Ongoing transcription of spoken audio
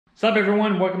What's up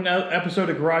everyone, welcome to another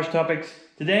episode of Garage Topics.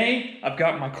 Today, I've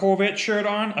got my Corvette shirt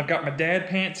on, I've got my dad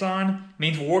pants on.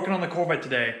 Means we're working on the Corvette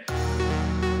today.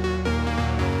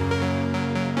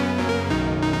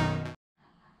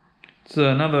 It's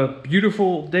another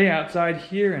beautiful day outside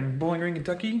here in Bowling Green,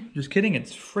 Kentucky. Just kidding,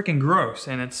 it's freaking gross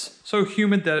and it's so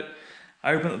humid that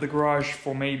I opened up the garage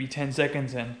for maybe 10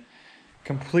 seconds and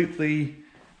completely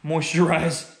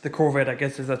moisturize the Corvette. I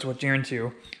guess that's what you're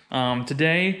into.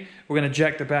 Today we're gonna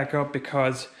jack the back up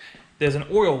because there's an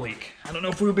oil leak. I don't know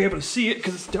if we'll be able to see it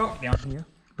because it's dark down here,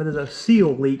 but there's a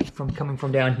seal leak coming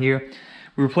from down here.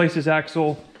 We replaced this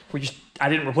axle. I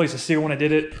didn't replace the seal when I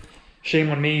did it. Shame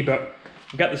on me, but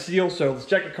we got the seal, so let's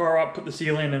jack the car up, put the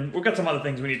seal in, and we've got some other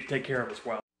things we need to take care of as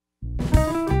well.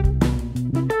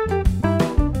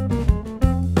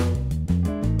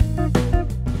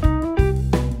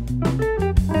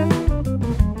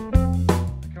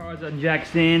 On jack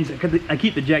stands. I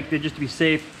keep the jack there just to be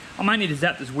safe. I might need to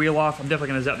zap this wheel off. I'm definitely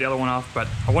gonna zap the other one off, but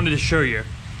I wanted to show you.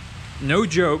 No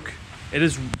joke, it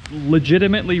has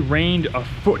legitimately rained a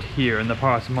foot here in the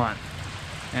past month.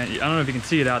 And I don't know if you can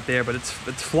see it out there, but it's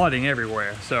flooding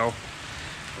everywhere. So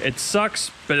it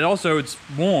sucks, but it's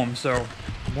warm, so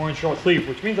I'm wearing short sleeve,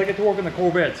 which means I get to work on the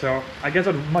Corvette. So I guess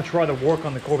I'd much rather work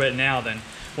on the Corvette now than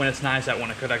when it's nice out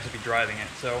when I could actually be driving it.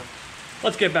 So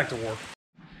let's get back to work.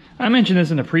 I mentioned this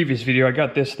in a previous video. I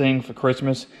got this thing for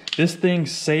Christmas. This thing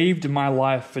saved my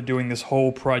life for doing this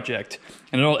whole project.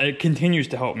 And it continues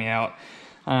to help me out.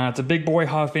 It's a big boy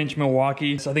half-inch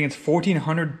Milwaukee. So I think it's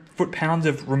 1,400 foot-pounds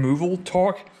of removal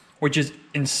torque, which is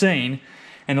insane,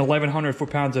 and 1,100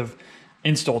 foot-pounds of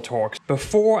install torque.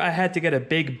 Before, I had to get a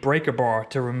big breaker bar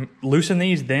to loosen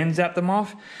these, then zap them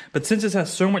off. But since this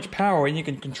has so much power, and you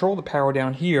can control the power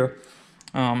down here,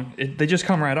 they just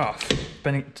come right off,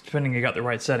 depending you got the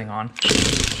right setting on.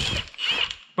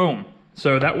 Boom.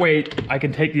 So that way I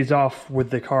can take these off with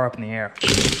the car up in the air.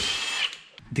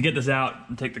 To get this out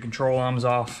and take the control arms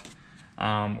off,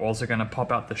 we're also gonna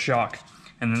pop out the shock,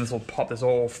 and then this will pop this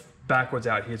all backwards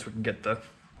out here so we can get the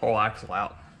whole axle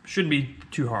out. Shouldn't be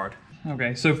too hard.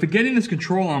 Okay, so for getting this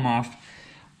control arm off,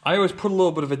 I always put a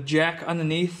little bit of a jack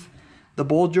underneath the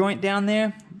ball joint down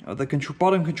there, or the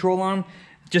bottom control arm,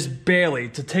 just barely,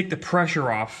 to take the pressure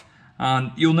off.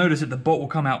 You'll notice that the bolt will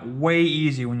come out way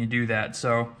easier when you do that.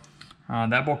 So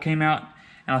that bolt came out,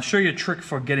 and I'll show you a trick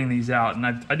for getting these out,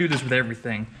 and I do this with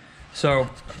everything. So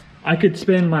I could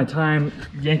spend my time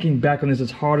yanking back on this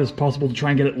as hard as possible to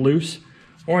try and get it loose,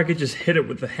 or I could just hit it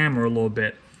with the hammer a little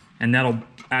bit, and that'll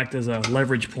act as a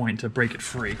leverage point to break it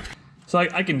free. So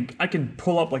I can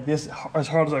pull up like this as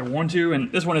hard as I want to, and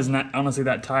this one is not honestly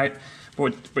that tight,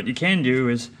 but what you can do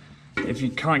is, if you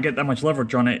can't get that much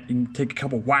leverage on it, you can take a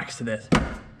couple whacks to this.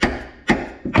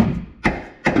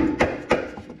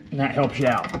 And that helps you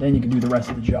out. Then you can do the rest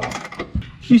of the job.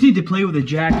 You just need to play with the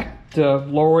jack to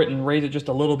lower it and raise it just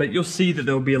a little bit. You'll see that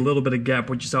there'll be a little bit of gap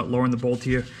once you start lowering the bolt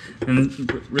here.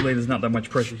 And really there's not that much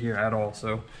pressure here at all.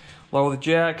 So lower the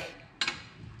jack,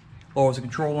 lowers the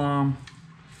control arm,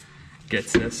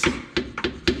 gets this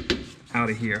out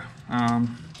of here.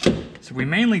 So we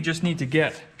mainly just need to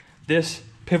get this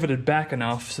pivoted back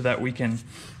enough so that we can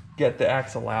get the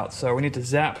axle out. So we need to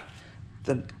zap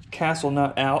the castle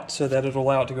nut out so that it'll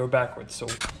allow it to go backwards. So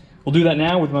we'll do that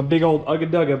now with my big old Ugga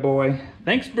Dugga boy.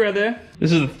 Thanks, brother.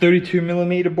 This is a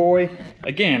 32mm boy.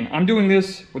 Again, I'm doing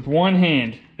this with one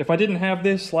hand. If I didn't have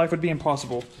this, life would be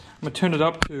impossible. I'm gonna turn it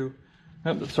up to,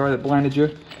 oh, sorry, that blinded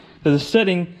you. There's a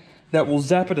setting that will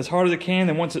zap it as hard as it can,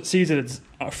 and once it sees that it's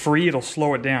free, it'll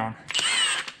slow it down.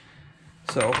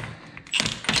 So,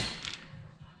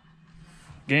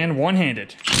 again,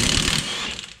 one-handed.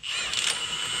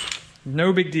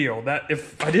 No big deal. That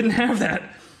if I didn't have that,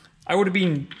 I would have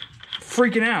been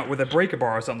freaking out with a breaker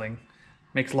bar or something.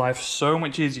 Makes life so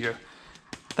much easier.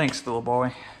 Thanks, little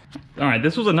boy. All right,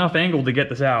 this was enough angle to get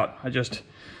this out. I just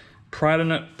pried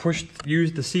on it,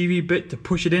 used the CV bit to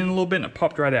push it in a little bit, and it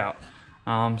popped right out.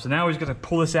 So now we're just gonna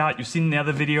pull this out. You've seen in the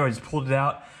other video, I just pulled it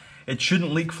out. It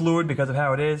shouldn't leak fluid because of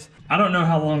how it is. I don't know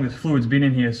how long this fluid's been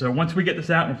in here, so once we get this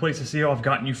out and replace the seal, I've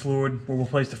got new fluid. We'll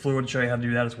replace the fluid and show you how to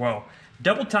do that as well.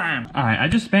 Double time. All right, I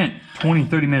just spent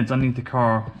 20-30 minutes underneath the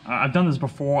car. I've done this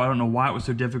before. I don't know why it was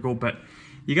so difficult, but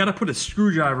you gotta put a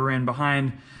screwdriver in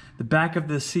behind the back of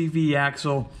the CV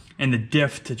axle and the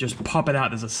diff to just pop it out.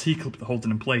 There's a C-clip that holds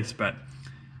it in place, but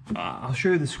I'll show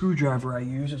you the screwdriver I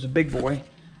use. It's a big boy.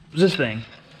 It was this thing.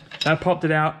 I popped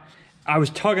it out. I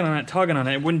was tugging on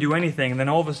it, it wouldn't do anything, and then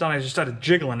all of a sudden I just started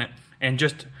jiggling it, and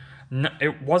just,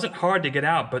 it wasn't hard to get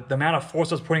out, but the amount of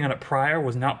force I was putting on it prior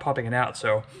was not popping it out,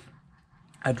 so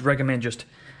I'd recommend just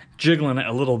jiggling it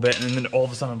a little bit, and then all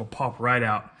of a sudden it'll pop right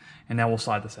out. and now we'll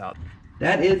slide this out.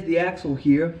 That is the axle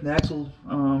here, the axle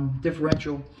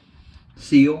differential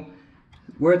seal.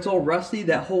 Where it's all rusty,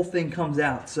 that whole thing comes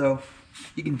out. So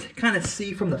you can kind of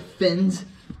see from the fins.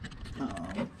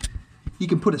 You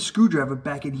can put a screwdriver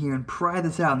back in here and pry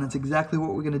this out, and that's exactly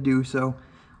what we're going to do. So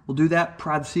we'll do that,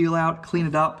 pry the seal out, clean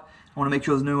it up. I want to make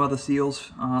sure there's no other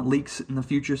seals, leaks in the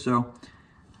future. So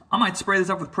I might spray this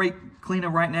up with brake cleaner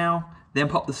right now, then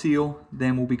pop the seal,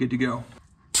 then we'll be good to go.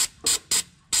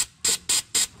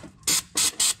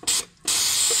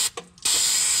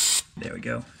 There we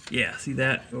go. Yeah, see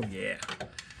that? Oh yeah.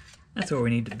 That's where we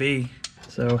need to be.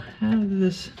 So how does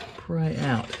this pry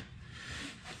out?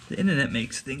 The internet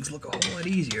makes things look a whole lot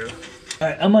easier.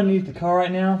 Alright, I'm underneath the car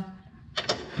right now.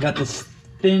 Got this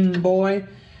thin boy.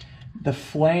 The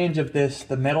flange of this,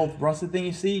 the metal rusted thing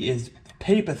you see, is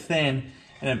paper thin,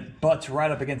 and it butts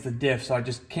right up against the diff. So I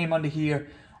just came under here,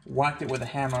 whacked it with a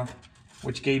hammer,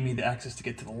 which gave me the access to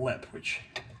get to the lip, which,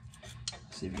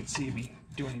 let's see if you can see me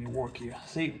doing any work here.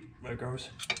 See, there it goes.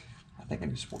 I think I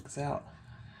can just work this out.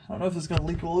 I don't know if it's gonna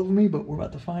leak all over me, but we're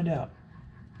about to find out.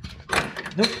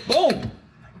 Nope, boom!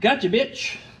 Gotcha,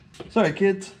 bitch! Sorry,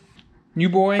 kids. New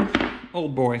boy,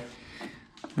 old boy.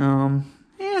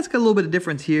 Yeah, it's got a little bit of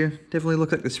difference here. Definitely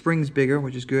looks like the spring's bigger,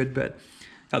 which is good, but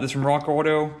got this from Rock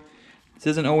Auto. This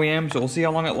is an OEM, so we'll see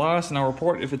how long it lasts, and I'll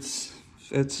report if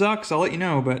it sucks, I'll let you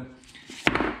know, but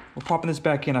we're popping this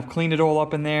back in. I've cleaned it all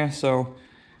up in there, so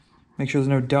make sure there's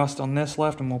no dust on this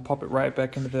left, and we'll pop it right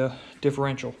back into the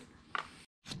differential.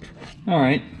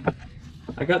 Alright,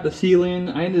 I got the seal in.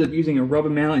 I ended up using a rubber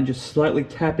mallet and just slightly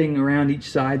tapping around each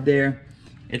side there.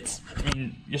 I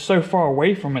mean, you're so far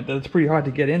away from it that it's pretty hard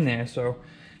to get in there, so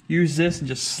use this and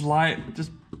just slide,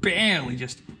 just barely,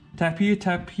 just tap here,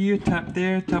 tap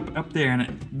there, tap up there, and it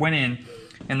went in.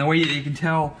 And the way that you can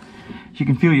tell, you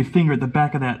can feel your finger at the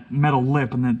back of that metal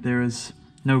lip, and that there is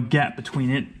no gap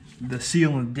between it, the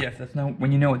seal and the diff. That's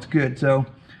when you know it's good. So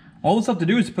all that's left to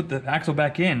do is put the axle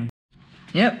back in.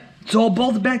 Yep, it's all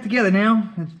bolted back together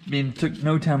now. It took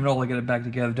no time at all to get it back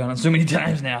together. Done it so many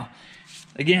times now.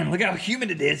 Again, look how humid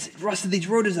it is. It rusted these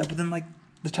rotors up within like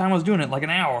the time I was doing it, like an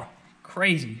hour.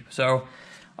 Crazy. So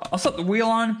I'll set the wheel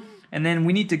on, and then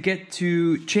we need to get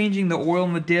to changing the oil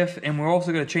in the diff, and we're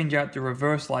also going to change out the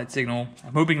reverse light signal.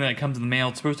 I'm hoping that it comes in the mail.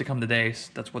 It's supposed to come today.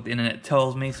 So that's what the internet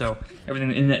tells me, so everything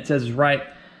the internet says is right.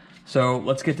 So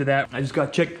let's get to that. I just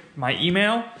got to check my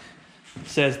email. It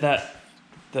says that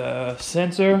the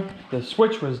sensor, the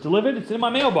switch was delivered. It's in my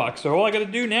mailbox, so all I got to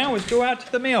do now is go out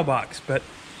to the mailbox, but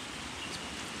it's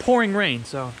pouring rain,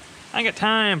 so I ain't got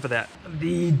time for that.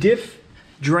 The diff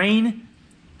drain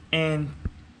and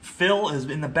fill is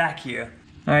in the back here.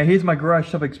 Alright, here's my Garage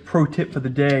Topics pro tip for the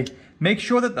day. Make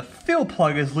sure that the fill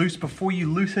plug is loose before you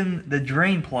loosen the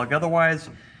drain plug. Otherwise,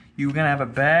 you're gonna have a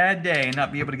bad day and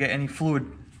not be able to get any fluid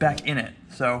back in it.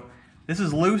 So this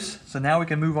is loose, so now we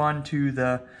can move on to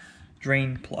the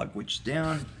drain plug, which is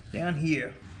down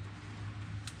here.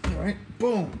 Alright,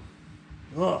 boom.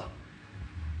 Ugh.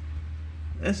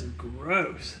 This is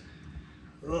gross.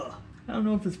 Ugh. I don't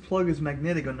know if this plug is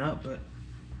magnetic or not, but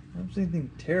I don't see anything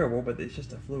terrible, but it's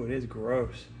just a fluid. It is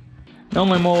gross.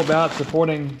 Normally I'm all about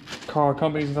supporting car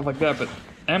companies and stuff like that, but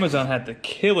Amazon had the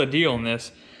killer deal on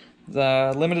this.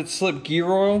 The limited slip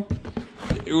gear oil,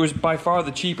 it was by far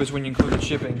the cheapest when you included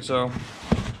shipping, so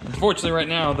unfortunately right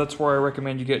now that's where I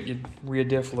recommend you get your rear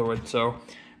diff fluid. So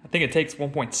I think it takes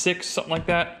 1.6, something like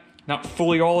that, not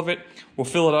fully all of it. We'll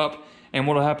fill it up, and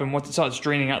what'll happen once it starts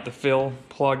draining out the fill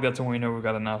plug, that's when we know we've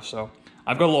got enough. So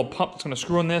I've got a little pump that's going to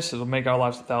screw on this. It'll make our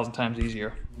lives 1,000 times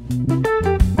easier.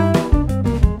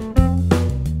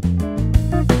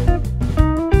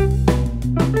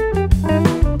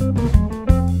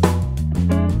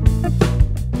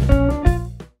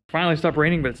 Finally stopped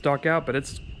raining, but it's dark out, but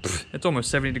it's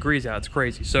almost 70 degrees out. It's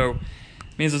crazy. So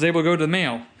it means I was able to go to the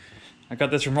mail. I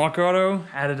got this from Rock Auto,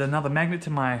 added another magnet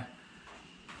to my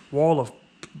wall of,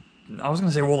 I was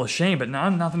gonna say wall of shame, but no,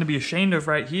 nothing to be ashamed of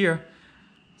right here.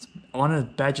 It's honor,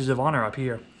 badges of honor up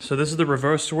here. So this is the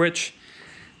reverse switch.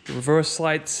 The reverse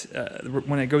lights,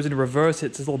 when it goes into reverse,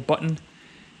 it's this little button.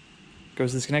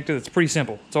 Goes disconnected. It's pretty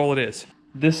simple. That's all it is.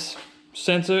 This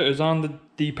sensor is on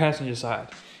the passenger side.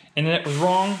 Internet was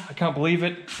wrong. I can't believe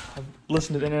it. I've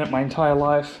listened to the internet my entire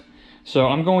life. So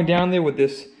I'm going down there with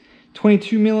this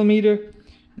 22 millimeter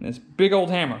and this big old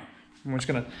hammer. I'm just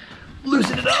gonna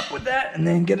loosen it up with that and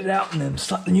then get it out and then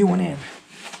slap the new one in.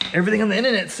 Everything on the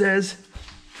internet says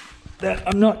that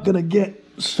I'm not gonna get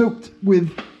soaked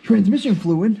with transmission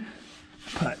fluid,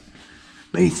 but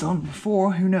based on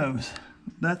before, who knows?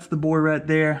 That's the boy right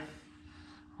there.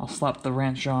 I'll slap the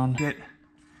wrench on. Get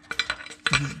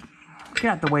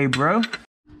out the way, bro.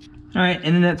 All right,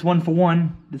 and then that's 1 for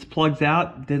 1. This plugs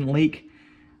out, didn't leak.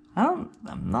 I'm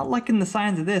not liking the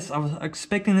signs of this. I was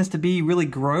expecting this to be really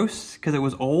gross because it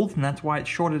was old and that's why it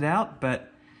shorted out,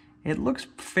 but it looks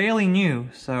fairly new.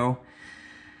 So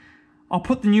I'll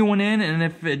put the new one in, and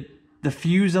if the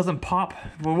fuse doesn't pop,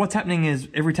 well, what's happening is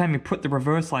every time you put the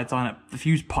reverse lights on it, the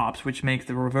fuse pops, which makes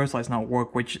the reverse lights not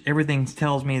work, which everything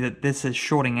tells me that this is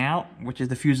shorting out, which is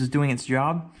the fuse is doing its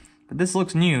job. But this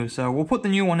looks new, so we'll put the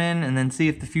new one in and then see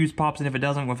if the fuse pops, and if it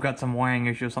doesn't, we've got some wiring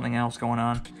issue or something else going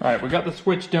on. Alright, we got the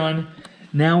switch done.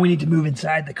 Now we need to move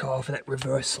inside the car for that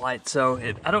reverse light. So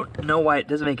I don't know why it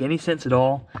doesn't make any sense at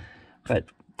all, but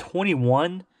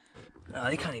 21,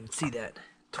 they can't even see that.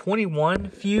 21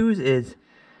 fuse is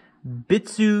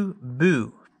Bitsu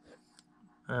Boo.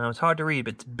 It's hard to read,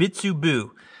 but it's Bitsu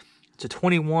Boo. It's a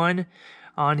 21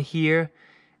 on here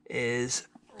is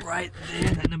right there,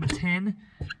 that number 10.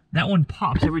 That one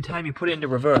pops every time you put it into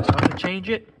reverse. I'm going to change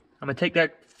it. I'm going to take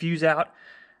that fuse out,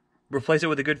 replace it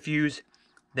with a good fuse,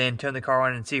 then turn the car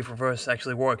on and see if reverse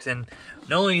actually works. And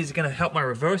not only is it going to help my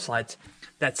reverse lights,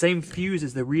 that same fuse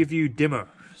is the rear view dimmer.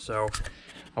 So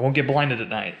I won't get blinded at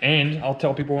night. And I'll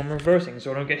tell people I'm reversing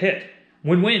so I don't get hit.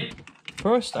 Win-win.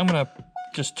 First, I'm going to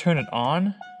just turn it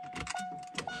on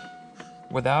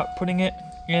without putting it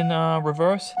in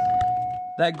reverse.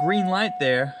 That green light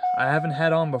there, I haven't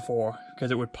had on before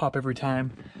because it would pop every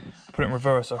time I put it in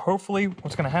reverse. So hopefully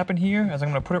what's going to happen here is I'm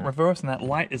going to put it in reverse and that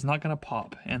light is not going to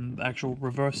pop and the actual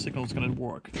reverse signal is going to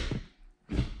work.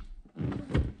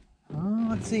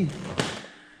 Let's see.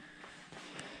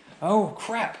 Oh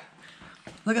crap.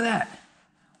 Look at that.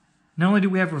 Not only do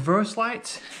we have reverse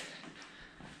lights,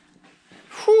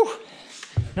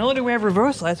 not only do we have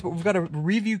reverse lights, but we've got a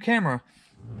review camera.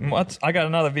 I got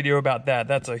another video about that.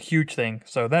 That's a huge thing.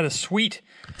 So that is sweet.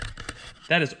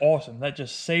 That is awesome. That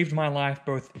just saved my life,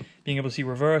 both being able to see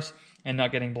reverse and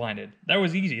not getting blinded. That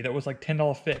was easy. That was like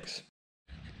 $10 fix.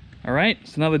 All right,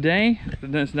 it's another day.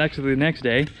 It's actually the next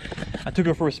day. I took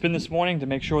it for a spin this morning to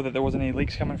make sure that there wasn't any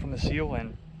leaks coming from the seal,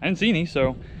 and I didn't see any,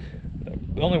 so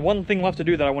there's only one thing left to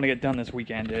do that I want to get done this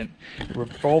weekend, and it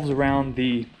revolves around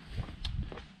the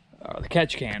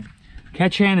catch can.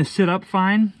 Catch can is set up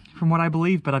fine, from what I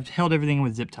believe, but I've held everything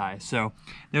with zip ties. So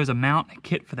there's a mount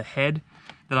kit for the head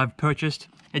that I've purchased.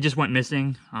 It just went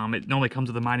missing. It normally comes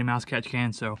with a Mighty Mouse catch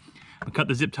can, so I'll cut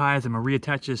the zip ties. I'm gonna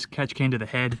reattach this catch can to the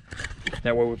head.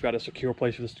 That way we've got a secure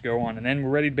place for this to go on, and then we're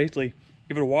ready to basically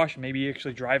give it a wash and maybe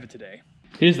actually drive it today.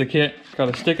 Here's the kit. It's got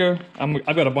a sticker.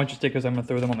 I've got a bunch of stickers. I'm gonna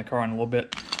throw them on the car in a little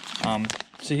bit.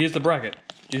 So here's the bracket.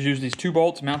 Just use these 2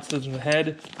 bolts, mounts to the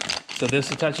head. So this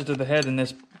attaches to the head, and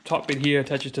this top bit here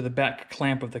attaches to the back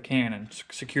clamp of the can and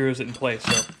secures it in place.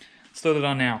 So let's throw it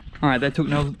on now. All right, that took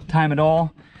no time at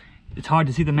all. It's hard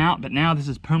to see the mount, but now this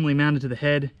is permanently mounted to the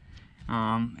head.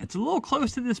 It's a little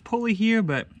close to this pulley here,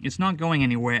 but it's not going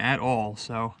anywhere at all.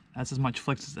 So that's as much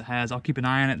flex as it has. I'll keep an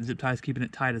eye on it. The zip tie is keeping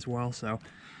it tight as well. So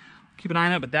keep an eye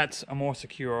on it, but that's a more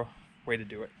secure way to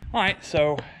do it. All right,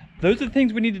 so those are the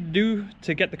things we need to do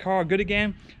to get the car good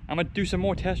again. I'm gonna do some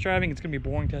more test driving. It's gonna be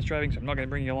boring test driving, so I'm not gonna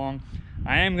bring you along.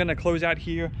 I am gonna close out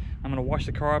here. I'm gonna wash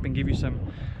the car up and give you some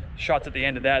shots at the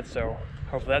end of that. So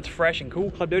hopefully that's fresh and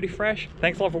cool, Club Dirty Fresh.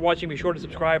 Thanks a lot for watching. Be sure to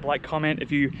subscribe, like, comment.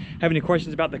 If you have any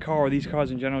questions about the car or these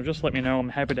cars in general, just let me know. I'm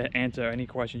happy to answer any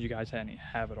questions you guys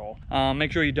have at all.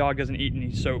 Make sure your dog doesn't eat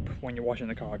any soap when you're washing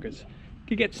the car, because you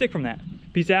could get sick from that.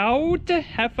 Peace out.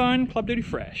 Have fun. Club Dirty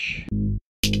Fresh.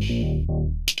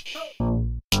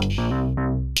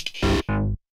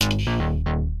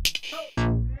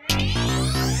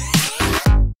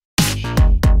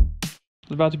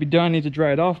 It's about to be done. Need to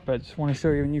dry it off, but just want to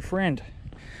show you a new friend.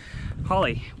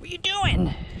 Holley, what are you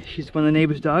doing? She's one of the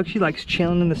neighbor's dogs. She likes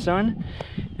chilling in the sun.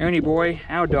 Ernie boy,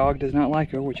 our dog, does not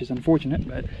like her, which is unfortunate,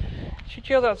 but she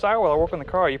chills outside while I work on the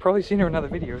car. You've probably seen her in other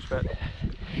videos, but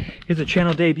here's a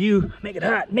channel debut. Make it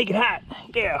hot, make it hot.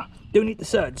 Yeah, don't eat the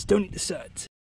suds, don't eat the suds.